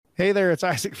Hey there, it's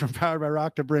Isaac from Powered by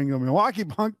Rock to bring the Milwaukee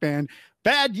punk band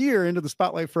Bad Year into the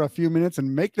spotlight for a few minutes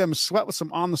and make them sweat with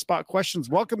some on-the-spot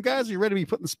questions. Welcome, guys. Are you ready to be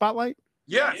put in the spotlight?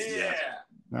 Yes. Yeah.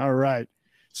 All right.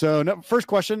 So first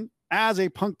question, as a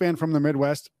punk band from the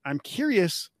Midwest, I'm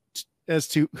curious as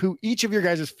to who each of your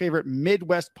guys' favorite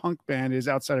Midwest punk band is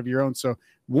outside of your own. So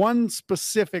one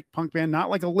specific punk band, not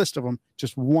like a list of them,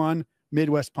 just one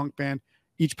Midwest punk band.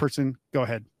 Each person, go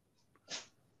ahead.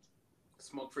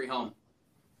 Smoke Free Home.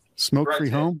 Smoke Free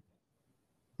Home.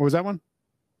 What was that one?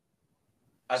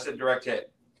 I said Direct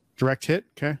Hit. Direct Hit.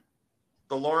 Okay.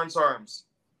 The Lawrence Arms.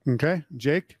 Okay.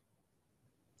 Jake?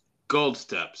 Gold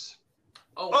Steps.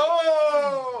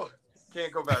 Oh!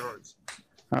 Can't go backwards.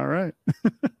 All right.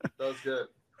 That was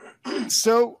good.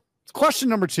 So question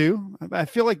number 2. I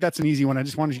feel like that's an easy one. I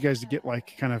just wanted you guys to get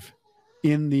like kind of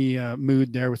in the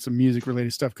mood there with some music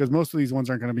related stuff, because most of these ones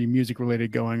aren't going to be music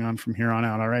related going on from here on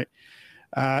out. All right.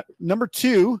 Number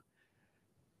 2,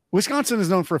 Wisconsin is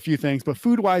known for a few things, but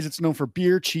food wise, it's known for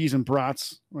beer, cheese, and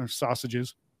brats or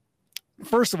sausages.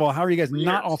 First of all, how are you guys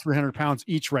not all 300 pounds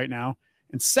each right now?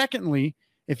 And secondly,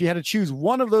 if you had to choose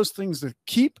one of those things to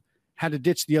keep, had to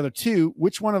ditch the other 2,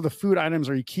 which one of the food items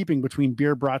are you keeping between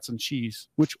beer, brats, and cheese?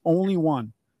 Which only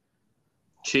one?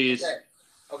 Cheese.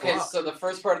 Okay. So the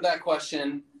first part of that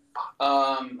question,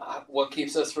 what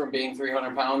keeps us from being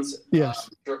 300 pounds? Yes.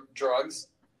 Drugs.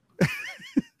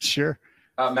 Sure.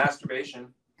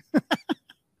 Masturbation.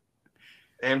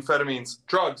 Amphetamines.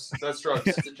 Drugs. That's drugs.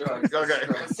 It's a drug. Okay.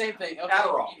 Drugs. Same thing. Okay.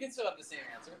 Adderall. You can still have the same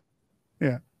answer.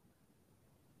 Yeah.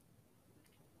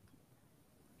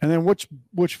 And then which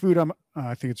food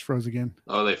I think it's froze again.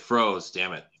 Oh, they froze.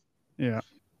 Damn it. Yeah.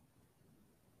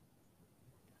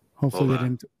 Hopefully they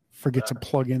didn't forget to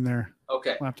plug in their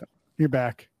Okay. laptop. You're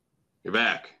back. You're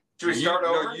back. Should we start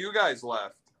over? No, you guys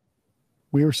left.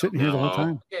 We were sitting here the whole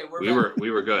time. Okay.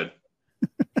 We were good.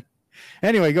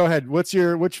 Anyway, go ahead. What's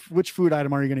your which food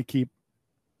item are you going to keep?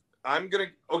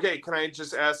 Okay, can I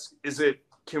just ask,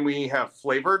 can we have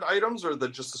flavored items or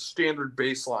just a standard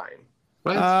baseline?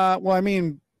 Well, I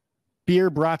mean, beer,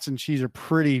 brats, and cheese are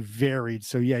pretty varied.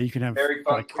 So yeah, you can have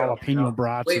like jalapeno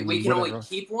brats. Wait, we can whatever. only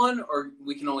keep one, or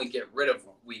we can only get rid of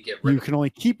one? You can only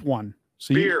keep one.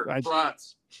 So beer,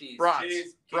 brats, cheese,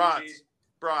 brats.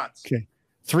 Okay,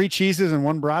 3 cheeses and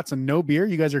 1 brats and no beer.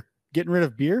 You guys are getting rid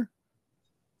of beer?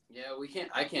 Yeah, we can't.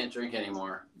 I can't drink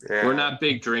anymore. Yeah. We're not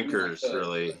big drinkers,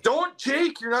 really. Don't,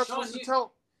 Jake. You're not supposed to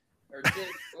tell. Or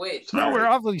wait. No, we're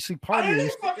obviously I partying.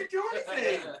 didn't fucking do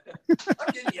anything.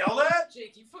 I'm getting yelled at.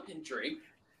 Jake, you fucking drink.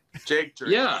 Jake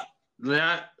drinks. Yeah,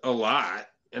 not a lot.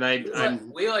 And I'm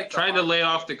trying to lay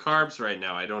off the carbs right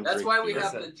now. I don't. That's drink why we beer.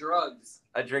 have the drugs.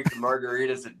 I drink the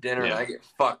margaritas at dinner and I get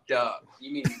fucked up.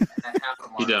 You mean half a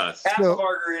margarita? He does. Half a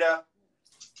margarita.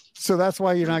 So that's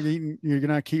why you're not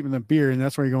keeping the beer, and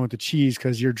that's why you're going with the cheese,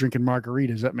 because you're drinking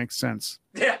margaritas. That makes sense.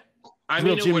 Yeah. I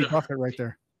mean, Jimmy Buffett right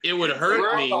there. It would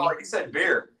hurt me. Like you said,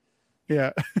 beer.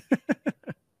 Yeah.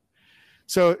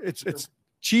 So it's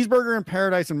cheeseburger in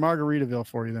paradise and Margaritaville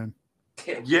for you then.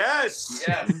 Yes.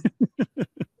 Yes.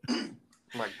 Oh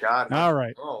my God. All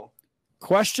right. Oh.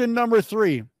 Question number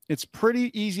 3. It's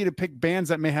pretty easy to pick bands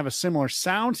that may have a similar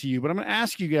sound to you, but I'm going to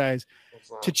ask you guys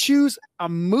to choose a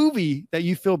movie that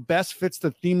you feel best fits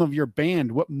the theme of your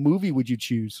band. What movie would you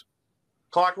choose?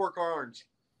 Clockwork Orange.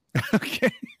 Okay.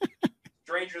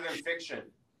 Stranger Than Fiction.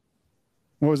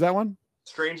 What was that one?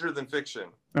 Stranger Than Fiction.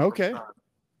 Okay.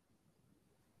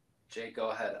 Jake,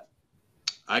 go ahead.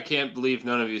 I can't believe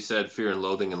none of you said Fear and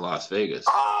Loathing in Las Vegas.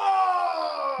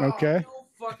 Oh! Okay. No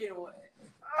fucking way.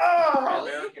 Oh!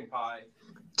 Really? American Pie.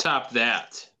 Top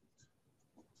that.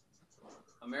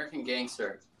 American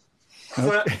Gangster.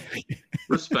 Okay.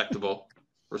 Respectable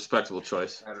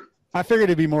choice. I figured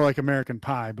it'd be more like American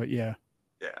Pie, but yeah.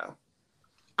 Yeah.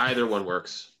 Either one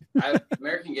works.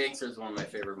 American Gangster is one of my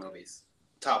favorite movies.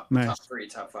 Top 3,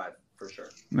 top 5 for sure.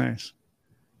 Nice.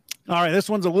 All right, this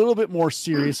one's a little bit more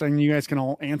serious, and you guys can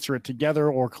all answer it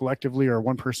together or collectively, or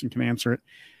one person can answer it.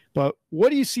 But what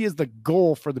do you see as the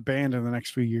goal for the band in the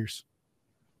next few years?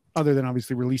 Other than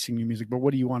obviously releasing new music, but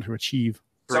what do you want to achieve?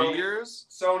 3 years?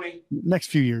 Sony. Next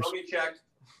few years. Sony check.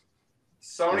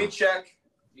 Sony check.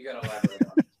 You gotta elaborate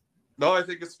on it. No, I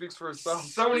think it speaks for itself.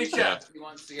 Sony check. He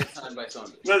wants to get signed by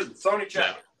Sony. Listen, Sony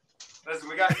check. Listen,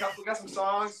 we got some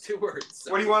songs. 2 words.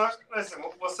 What do you want? Listen,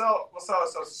 we'll sell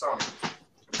ourselves to Sony.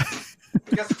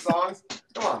 We got some songs.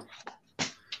 Come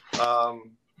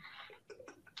on.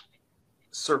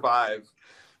 Survive.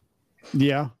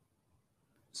 Yeah.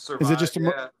 Survive. Is it just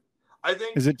I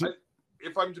think is it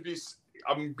if I'm to be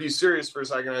serious for a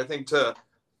second, I think to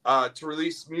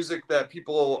release music that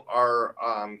people are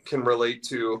can relate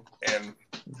to and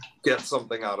get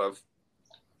something out of.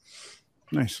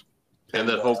 Nice. And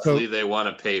that hopefully they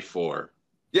want to pay for.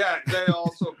 Yeah, they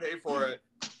also pay for it.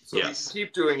 So Yes. we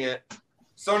keep doing it.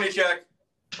 Sony check.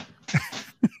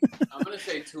 I'm gonna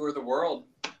say tour the world.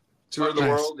 Tour the Nice.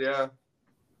 world, yeah.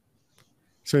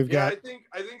 So we've Yeah, got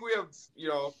I think we have,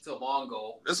 It's a long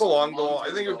goal. it's a long goal.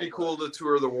 I think it would be cool to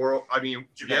tour the world. I mean,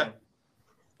 Japan.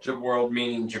 The world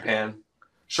meaning Japan.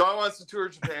 Sean wants to tour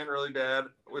Japan really bad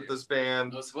with this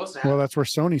band. It was supposed to well, happen. that's where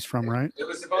Sony's from, right? It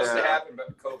was supposed to happen,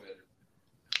 but COVID.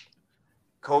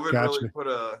 COVID Gotcha. really put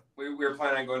a We were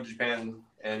planning on going to Japan,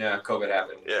 and COVID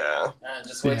happened. yeah.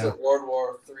 Just wait till World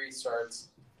War III starts.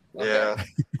 Okay. Yeah.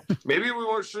 Maybe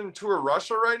we shouldn't tour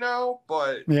Russia right now,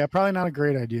 but Yeah, probably not a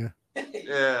great idea.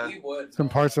 Yeah. We would. Some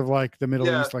parts of like the Middle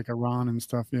Yeah. East, like Iran and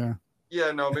stuff. Yeah.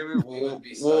 yeah, no, maybe We would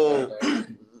be stuck we'll there.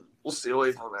 stay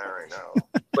away from that right now.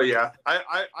 But yeah,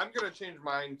 I'm gonna change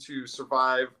mine to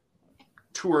survive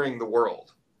touring the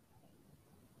world.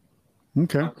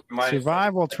 Okay.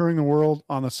 Survive while touring the world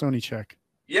on the Sony check.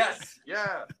 Yes.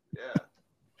 Yeah, yeah.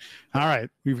 All right,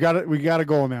 we got a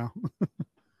goal now.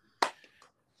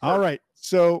 All right.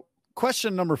 So,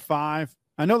 question number 5.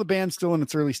 I know the band's still in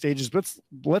its early stages, but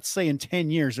let's say in 10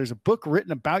 years, there's a book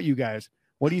written about you guys.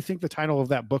 What do you think the title of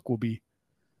that book will be?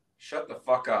 Shut the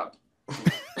fuck up.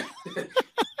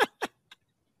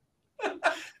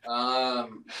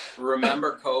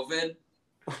 Remember COVID?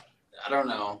 I don't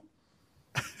know.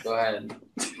 Go ahead.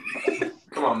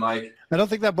 Come on, Mike. I don't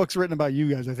think that book's written about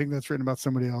you guys. I think that's written about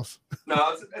somebody else.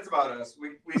 No, it's about us.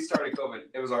 We started COVID.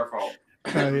 It was our fault.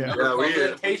 Yeah. Yeah, we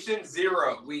did. Patient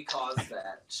zero. We caused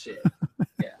that shit.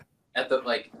 Yeah. At the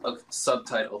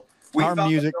subtitle. We Our thought the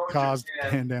music film was caused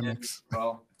Japan, pandemics. and,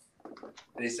 well,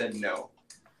 they said no.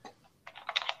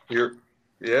 Here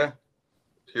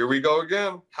we go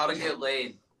again. How to get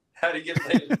laid. How to get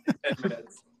laid in 10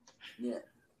 minutes. Yeah.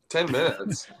 10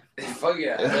 minutes. Fuck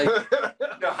yeah. Like,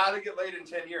 No, how to get laid in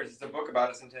 10 years. It's a book about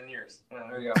us in 10 years. Oh,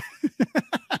 there you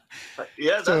go.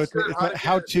 Yeah, So that's it's good. a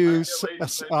how-to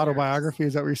autobiography.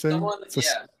 Is that what you're saying?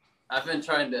 yeah. I've been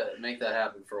trying to make that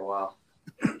happen for a while.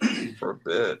 For a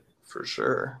bit, for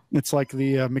sure. It's like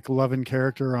the McLovin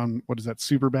character on what is that,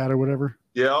 Superbad or whatever.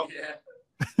 Yeah,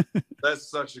 Yeah. that's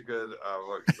such a good.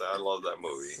 I love that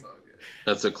movie. So good.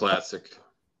 That's a classic.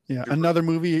 Yeah, another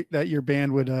movie that your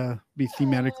band would be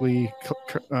thematically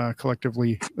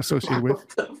collectively associated with. What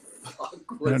the fuck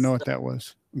I was don't know what that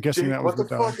was. I'm guessing that was What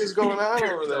the fuck is going on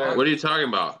over there? What are you talking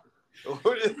about?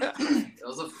 What is that? That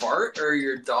was a fart or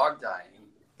your dog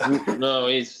dying? No,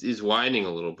 he's whining a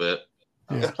little bit.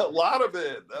 Yeah. A lot of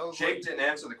it. That was Jake didn't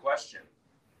answer the question.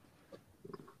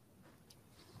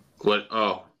 What?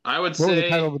 Oh, I would What would the say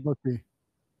title of the book be?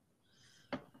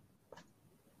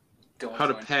 Don't how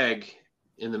to join. peg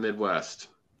in the Midwest.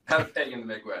 How to peg in the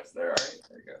Midwest. There, all right.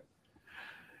 There you go.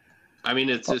 I mean,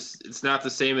 it's not the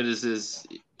same as it is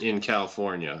in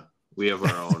California. We have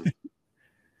our own.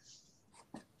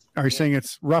 Are you saying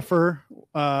it's rougher,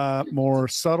 more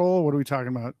subtle? What are we talking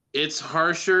about? It's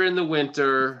harsher in the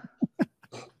winter.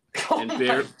 Oh And my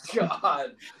beer-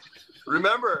 God.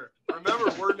 Remember,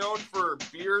 we're known for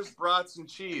beers, brats, and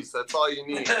cheese. That's all you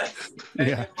need.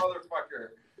 Yeah. Motherfucker.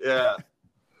 Yeah.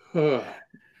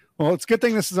 Well, it's a good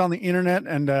thing this is on the internet,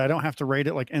 and I don't have to rate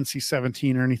it like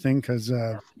NC-17 or anything because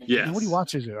Yes. nobody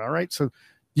watches it. All right, so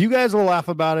you guys will laugh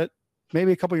about it.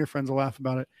 Maybe a couple of your friends will laugh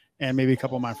about it, and maybe a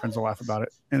couple of my friends will laugh about it,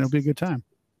 and it'll be a good time.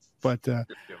 But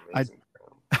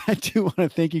I do want to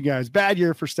thank you guys, Bad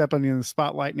Year, for stepping in the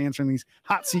spotlight and answering these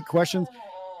hot seat questions.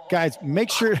 Guys, make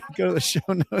sure to go to the show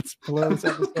notes below this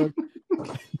episode.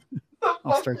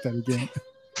 I'll start that again.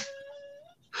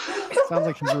 Sounds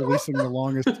like he's releasing the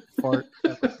longest fart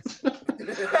ever.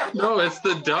 No, it's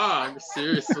the dog.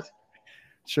 Seriously.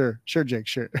 Sure, Jake,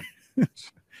 sure. Jake,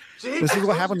 This is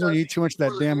what happens when you eat too much of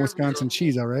that damn Wisconsin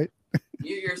cheese, all right?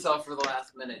 Mute yourself for the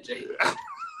last minute, Jake.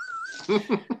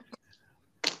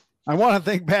 I want to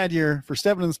thank Bad Year for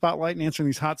stepping in the spotlight and answering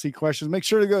these hot seat questions. Make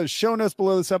sure to go to show notes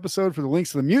below this episode for the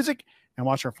links to the music and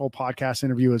watch our full podcast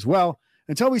interview as well.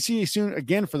 Until we see you soon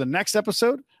again for the next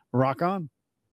episode, rock on.